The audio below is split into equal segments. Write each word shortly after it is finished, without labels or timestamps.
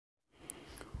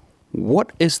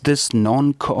What is this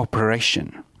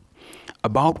non-cooperation,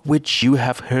 about which you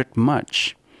have heard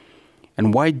much,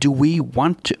 and why do we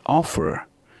want to offer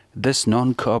this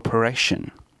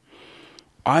non-cooperation?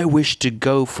 I wish to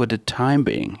go for the time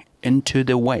being into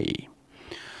the way.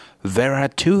 There are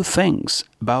two things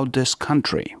about this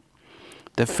country.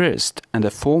 The first and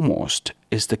the foremost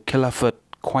is the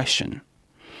Caliphate question.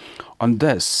 On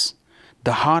this,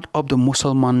 the heart of the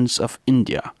Muslims of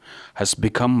India has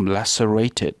become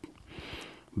lacerated.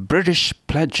 British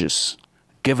pledges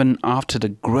given after the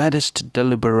greatest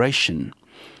deliberation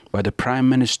by the Prime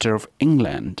Minister of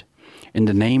England in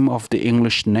the name of the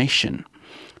English nation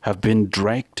have been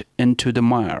dragged into the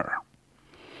mire.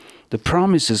 The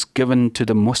promises given to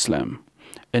the Muslim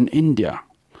in India,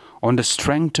 on the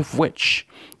strength of which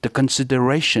the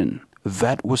consideration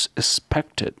that was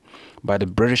expected by the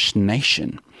British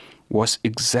nation was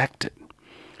exacted,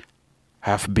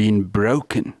 have been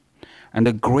broken, and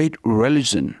the great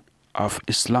religion of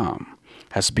Islam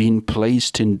has been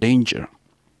placed in danger.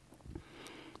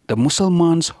 The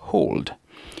Muslims hold,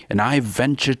 and I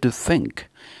venture to think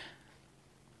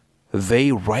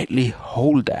they rightly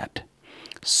hold that,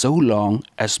 so long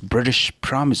as British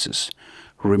promises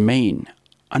remain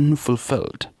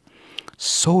unfulfilled,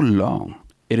 so long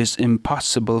it is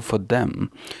impossible for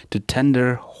them to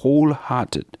tender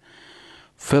wholehearted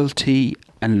fealty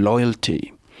and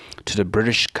loyalty to the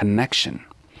British connection.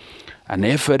 And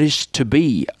if it is to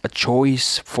be a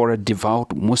choice for a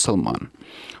devout Muslim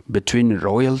between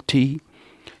loyalty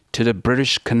to the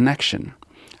British connection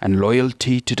and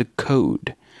loyalty to the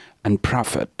code and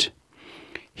prophet,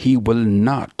 he will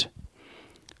not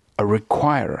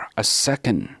require a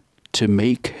second to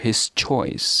make his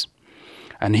choice.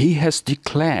 And he has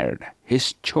declared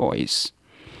his choice.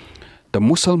 The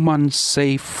Muslims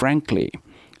say frankly,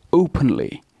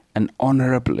 openly, and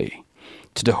honorably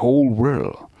to the whole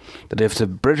world that if the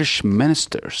British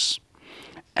ministers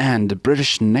and the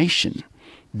British nation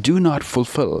do not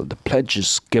fulfill the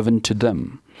pledges given to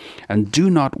them, and do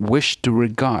not wish to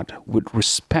regard with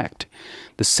respect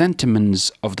the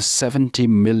sentiments of the 70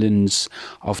 millions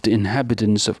of the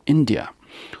inhabitants of India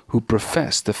who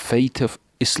profess the faith of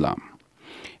Islam,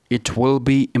 it will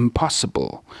be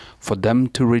impossible for them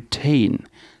to retain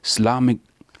Islamic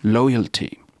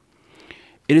loyalty.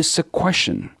 It is a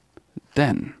question,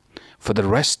 then, for the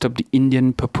rest of the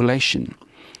Indian population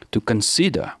to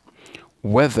consider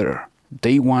whether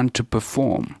they want to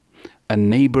perform a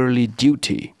neighborly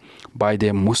duty by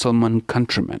their Muslim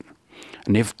countrymen.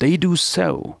 And if they do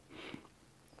so,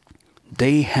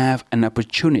 they have an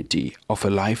opportunity of a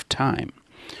lifetime,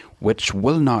 which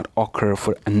will not occur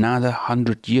for another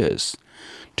 100 years,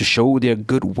 to show their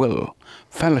goodwill,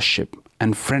 fellowship,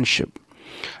 and friendship,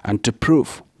 and to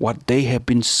prove what they have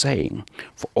been saying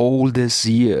for all these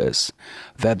years,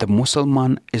 that the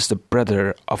Muslim is the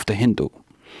brother of the Hindu.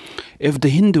 If the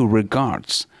Hindu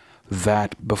regards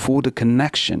that before the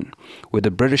connection with the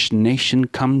British nation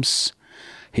comes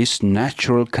his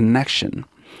natural connection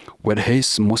with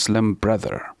his Muslim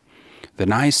brother,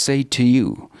 then I say to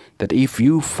you that if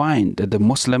you find that the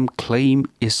Muslim claim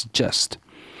is just,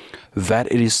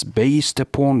 that it is based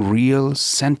upon real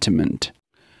sentiment,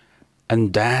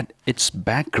 and that its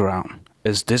background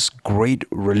is this great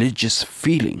religious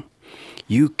feeling,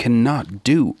 you cannot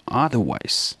do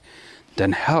otherwise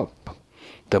than help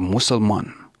the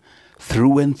Muslim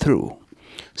through and through,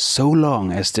 so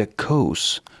long as their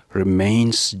cause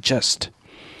remains just,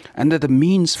 and that the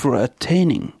means for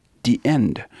attaining the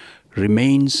end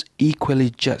remains equally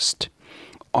just,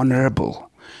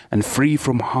 honorable, and free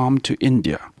from harm to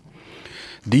India.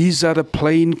 These are the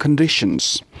plain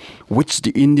conditions which the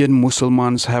Indian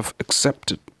Muslims have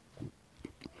accepted,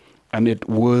 and it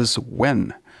was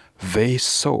when they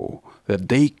saw that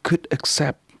they could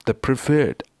accept the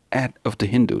preferred act of the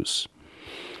Hindus,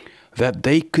 that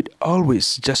they could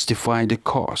always justify the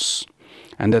cause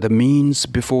and that the means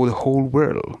before the whole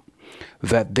world,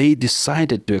 that they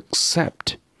decided to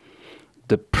accept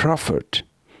the proffered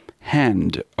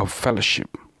hand of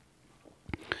fellowship.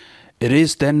 It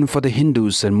is then for the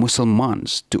Hindus and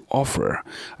Muslims to offer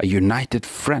a united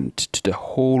front to the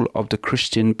whole of the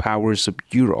Christian powers of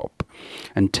Europe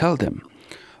and tell them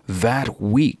that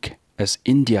weak as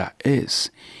India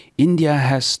is, India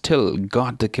has still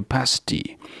got the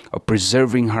capacity of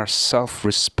preserving her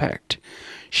self-respect.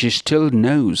 She still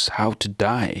knows how to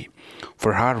die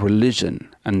for her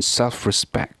religion and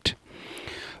self-respect.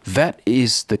 That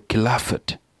is the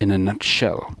Caliphate in a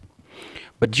nutshell.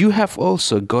 But you have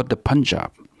also got the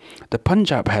Punjab. The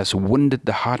Punjab has wounded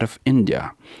the heart of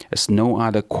India as no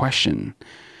other question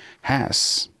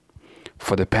has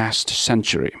for the past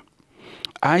century.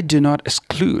 I do not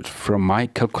exclude from my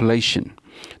calculation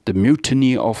the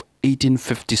mutiny of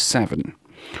 1857.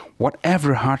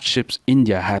 Whatever hardships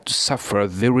India had to suffer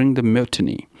during the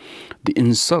mutiny, the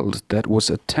insult that was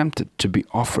attempted to be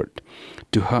offered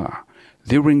to her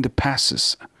during the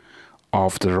passage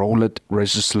of the Rowlatt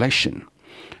legislation,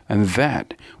 and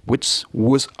that which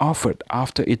was offered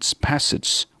after its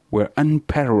passage were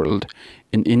unparalleled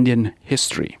in Indian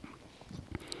history.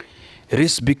 It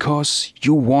is because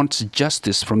you want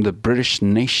justice from the British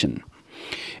nation.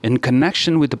 In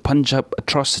connection with the Punjab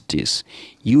atrocities,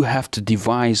 you have to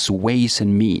devise ways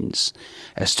and means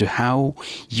as to how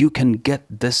you can get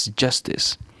this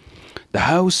justice. The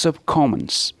House of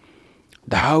Commons,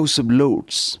 the House of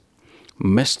Lords,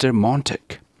 Mr.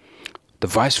 Montague, the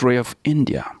Viceroy of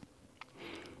India,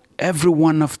 every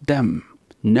one of them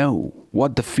know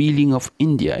what the feeling of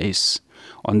India is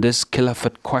on this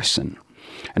Khilafat question,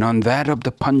 and on that of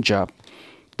the Punjab,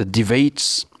 the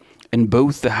debates in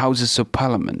both the Houses of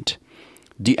Parliament,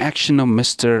 the action of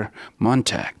Mr.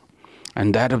 Montague,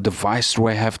 and that of the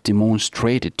Viceroy have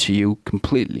demonstrated to you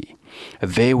completely.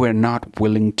 They were not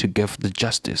willing to give the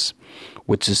justice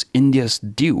which is India's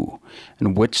due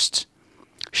and which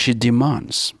she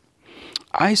demands.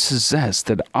 I suggest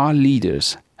that our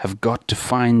leaders have got to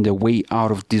find a way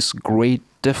out of this great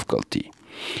difficulty,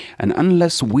 and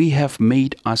unless we have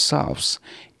made ourselves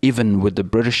even with the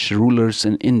British rulers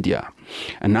in India,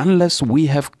 and unless we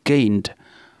have gained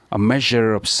a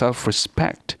measure of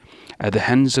self-respect at the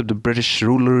hands of the British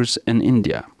rulers in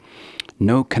India,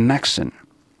 no connection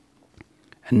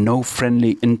and no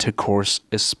friendly intercourse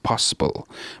is possible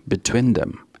between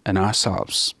them and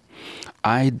ourselves.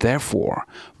 I therefore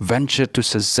venture to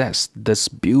suggest this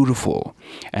beautiful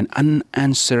and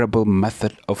unanswerable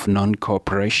method of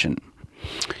non-cooperation.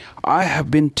 I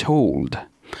have been told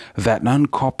that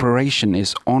non-cooperation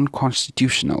is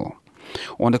unconstitutional.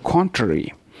 On the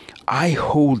contrary, I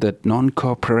hold that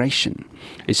non-cooperation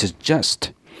is a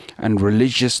just and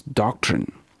religious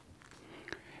doctrine.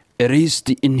 It is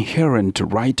the inherent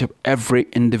right of every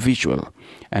individual,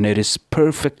 and it is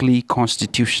perfectly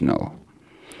constitutional.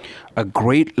 A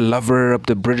great lover of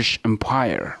the British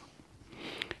Empire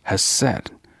has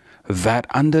said that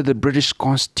under the British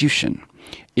Constitution,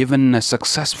 even a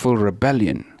successful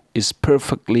rebellion is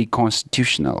perfectly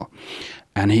constitutional,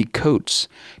 and he quotes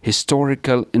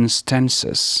historical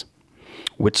instances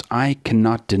which I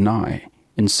cannot deny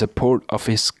in support of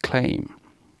his claim.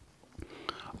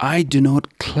 I do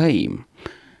not claim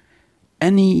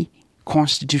any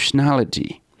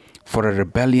constitutionality for a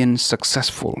rebellion,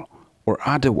 successful or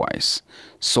otherwise,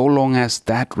 so long as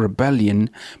that rebellion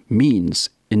means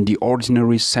in the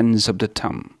ordinary sense of the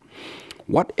term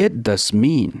what it does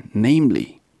mean,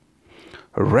 namely,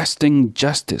 wresting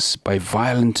justice by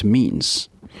violent means.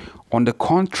 On the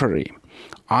contrary,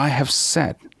 I have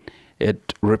said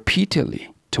it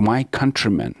repeatedly to my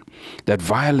countrymen that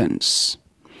violence,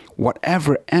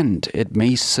 whatever end it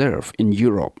may serve in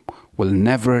Europe, will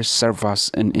never serve us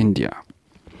in India.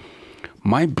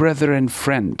 My brother and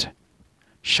friend,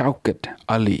 Shaukat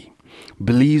Ali,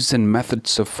 believes in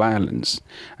methods of violence,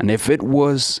 and if it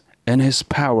was in his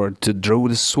power to draw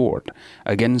the sword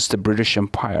against the British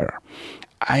Empire,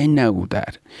 I know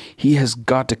that he has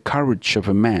got the courage of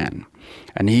a man,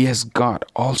 and he has got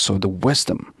also the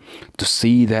wisdom to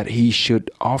see that he should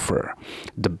offer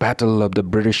the battle of the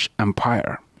British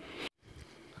Empire.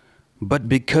 But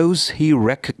because he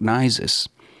recognizes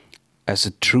as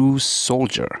a true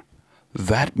soldier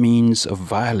that means of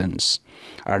violence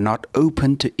are not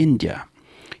open to India,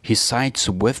 he sides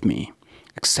with me,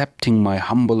 accepting my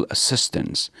humble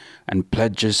assistance, and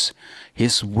pledges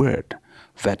his word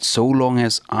that so long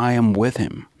as I am with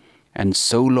him, and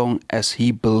so long as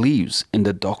he believes in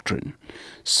the doctrine,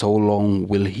 so long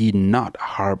will he not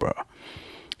harbor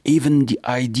even the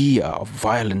idea of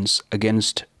violence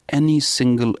against any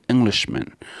single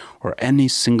Englishman or any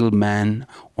single man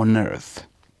on earth.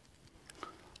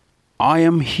 I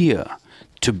am here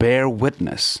to bear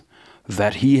witness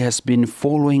that he has been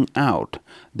following out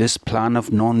this plan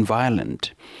of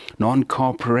non-violent,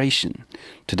 non-cooperation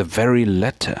to the very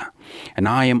letter, and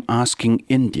I am asking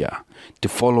India to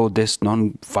follow this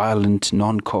non-violent,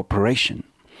 non-cooperation.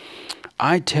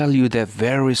 I tell you that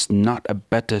there is not a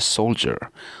better soldier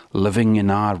living in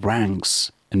our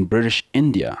ranks in British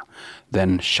India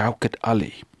than Shaukat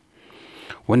Ali.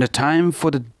 When the time for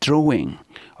the drawing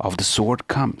of the sword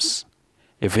comes,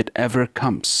 if it ever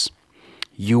comes,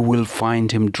 you will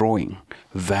find him drawing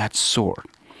that sword,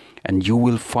 and you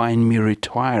will find me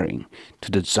retiring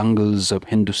to the jungles of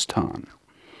Hindustan.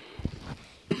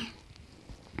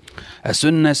 As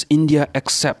soon as India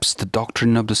accepts the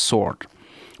doctrine of the sword,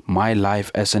 my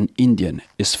life as an Indian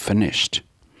is finished.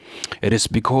 It is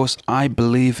because I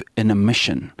believe in a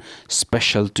mission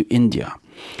special to India,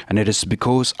 and it is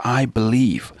because I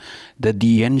believe that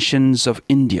the ancients of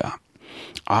India,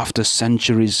 after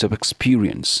centuries of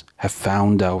experience, have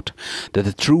found out that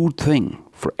the true thing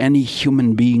for any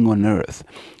human being on earth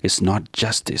is not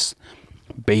justice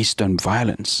based on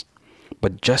violence,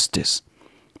 but justice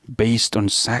based on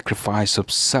sacrifice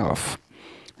of self,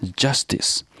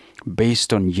 justice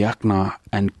based on yajna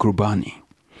and kurbani.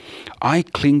 I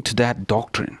cling to that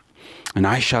doctrine, and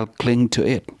I shall cling to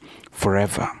it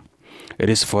forever. It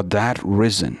is for that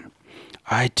reason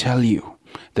I tell you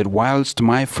that whilst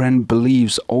my friend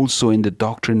believes also in the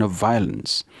doctrine of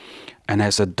violence, and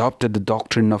has adopted the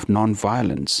doctrine of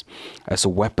non-violence as a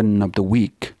weapon of the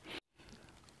weak,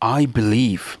 I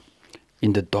believe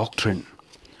in the doctrine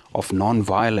of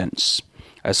non-violence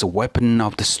as a weapon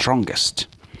of the strongest.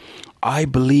 I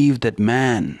believe that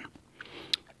man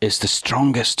is the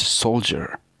strongest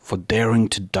soldier for daring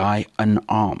to die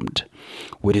unarmed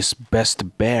with his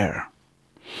best bare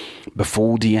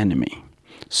before the enemy.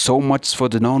 So much for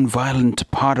the non-violent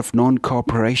part of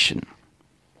non-cooperation.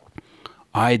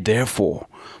 I therefore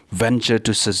venture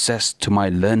to suggest to my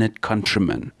learned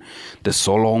countrymen that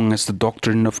so long as the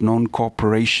doctrine of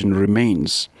non-cooperation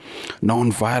remains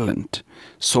non-violent,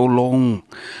 so long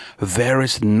there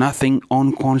is nothing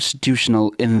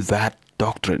unconstitutional in that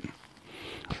doctrine.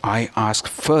 I ask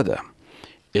further,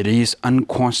 it is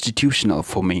unconstitutional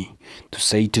for me to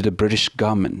say to the British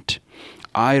government,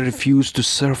 I refuse to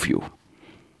serve you.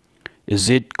 Is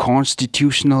it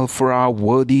constitutional for our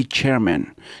worthy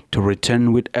chairman to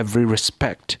return with every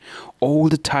respect all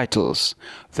the titles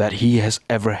that he has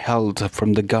ever held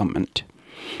from the government?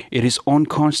 It is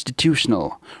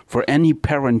unconstitutional for any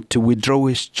parent to withdraw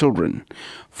his children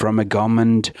from a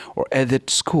government or aided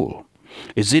school.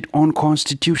 Is it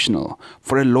unconstitutional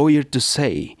for a lawyer to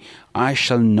say, I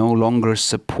shall no longer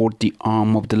support the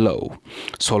arm of the law,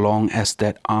 so long as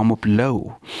that arm of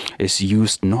law is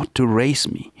used not to raise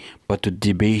me, but to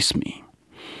debase me?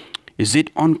 Is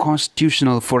it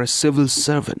unconstitutional for a civil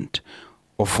servant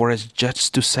or for a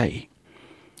judge to say,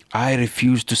 I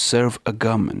refuse to serve a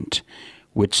government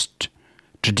which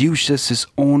traduces his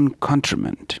own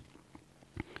countrymen?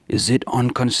 Is it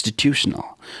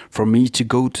unconstitutional for me to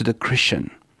go to the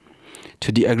Christian, to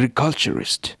the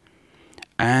agriculturist,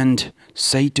 and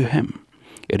say to him,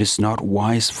 it is not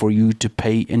wise for you to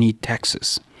pay any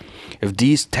taxes, if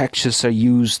these taxes are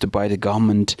used by the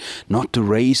government not to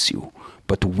raise you,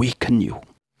 but to weaken you?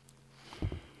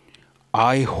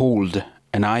 I hold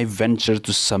and I venture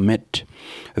to submit,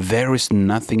 there is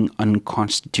nothing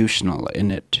unconstitutional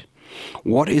in it.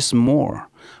 What is more,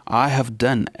 I have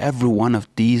done every one of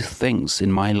these things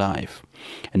in my life,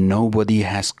 and nobody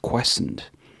has questioned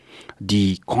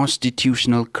the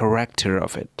constitutional character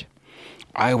of it.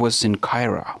 I was in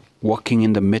Cairo, working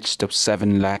in the midst of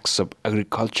 7 lakhs of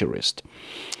agriculturists.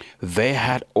 They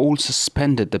had all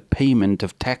suspended the payment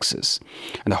of taxes,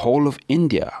 and the whole of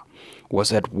India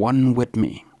was at one with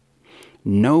me.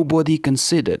 Nobody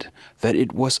considered that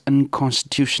it was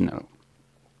unconstitutional.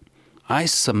 I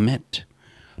submit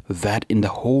that in the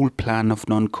whole plan of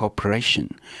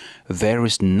non-cooperation, there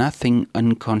is nothing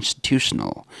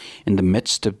unconstitutional in the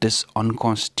midst of this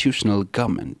unconstitutional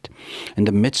government, in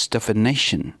the midst of a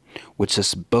nation which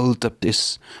has built up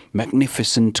this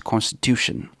magnificent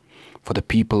constitution for the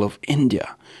people of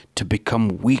India to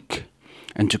become weak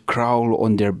and to crawl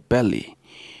on their belly.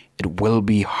 It will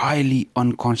be highly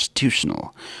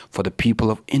unconstitutional for the people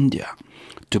of India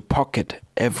to pocket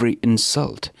every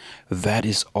insult that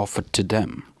is offered to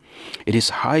them. It is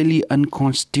highly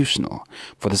unconstitutional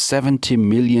for the 70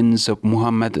 millions of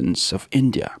Mohammedans of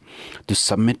India to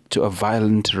submit to a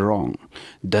violent wrong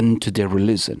done to their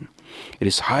religion. It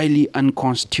is highly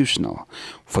unconstitutional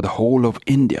for the whole of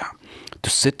India to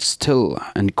sit still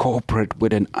and cooperate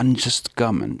with an unjust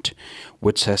government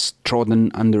which has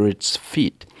trodden under its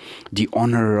feet the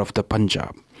honor of the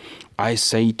Punjab. I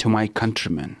say to my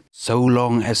countrymen, so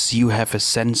long as you have a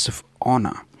sense of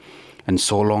honor, and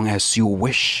so long as you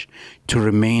wish to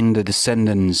remain the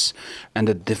descendants and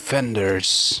the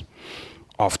defenders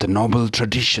of the noble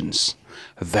traditions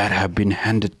that have been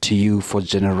handed to you for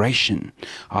generation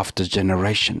after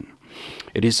generation,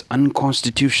 it is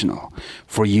unconstitutional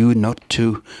for you not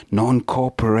to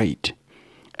non-cooperate,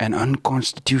 and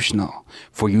unconstitutional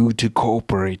for you to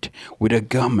cooperate with a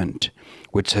government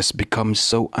which has become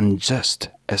so unjust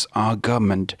as our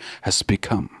government has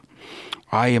become.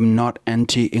 I am not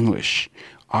anti-English.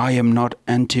 I am not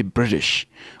anti-British.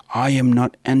 I am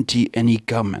not anti any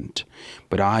government,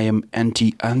 but I am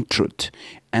anti untruth,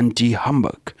 anti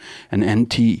humbug, and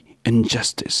anti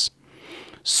injustice.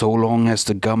 So long as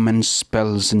the government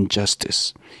spells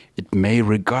injustice, it may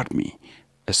regard me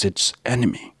as its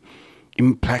enemy,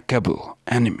 implacable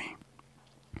enemy.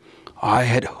 I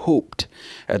had hoped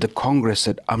at the Congress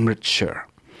at Amritsar.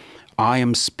 I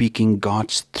am speaking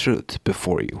God's truth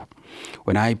before you.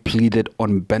 When I pleaded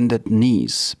on bended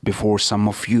knees before some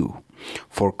of you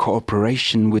for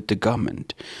cooperation with the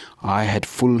government, I had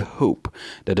full hope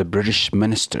that the British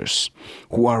ministers,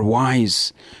 who are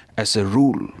wise as a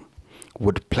rule,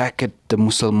 would placate the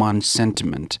Mussulman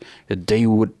sentiment that they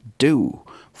would do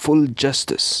full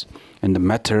justice in the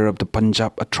matter of the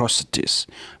Punjab atrocities,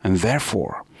 and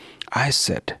therefore I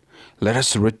said, let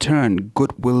us return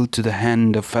goodwill to the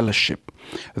hand of fellowship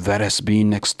that has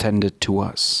been extended to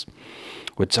us,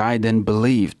 which I then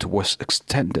believed was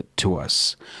extended to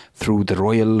us through the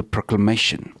royal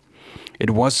proclamation.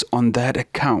 It was on that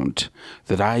account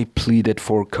that I pleaded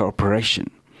for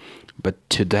cooperation. But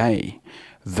today,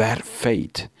 that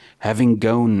faith having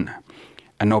gone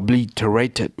and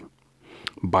obliterated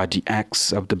by the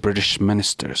acts of the British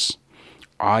ministers,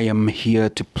 I am here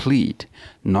to plead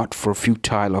not for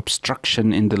futile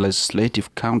obstruction in the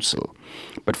Legislative Council,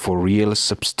 but for real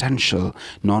substantial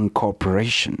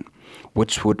non-cooperation,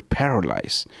 which would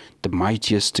paralyze the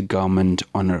mightiest government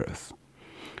on earth.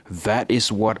 That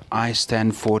is what I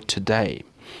stand for today,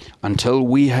 until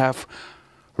we have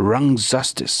wrung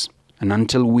justice and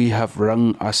until we have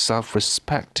wrung our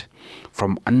self-respect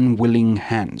from unwilling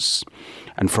hands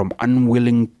and from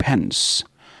unwilling pens.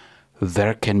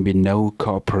 There can be no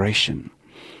cooperation.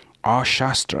 Our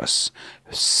Shastras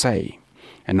say,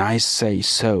 and I say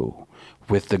so,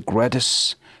 with the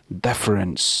greatest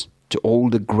deference to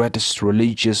all the greatest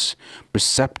religious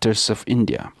preceptors of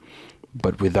India,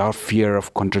 but without fear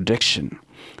of contradiction,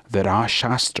 that our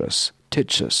Shastras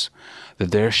teach us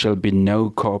that there shall be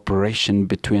no cooperation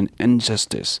between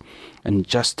injustice and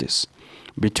justice,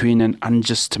 between an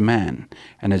unjust man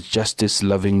and a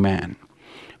justice-loving man,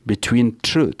 between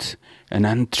truth and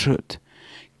untruth.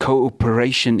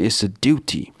 Cooperation is a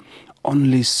duty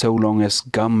only so long as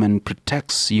government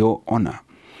protects your honor,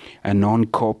 and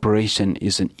non-cooperation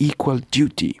is an equal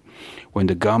duty when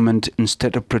the government,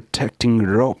 instead of protecting,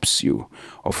 robs you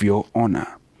of your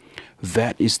honor.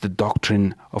 That is the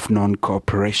doctrine of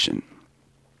non-cooperation.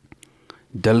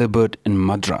 Delivered in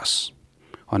Madras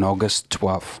on August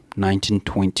 12,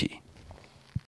 1920.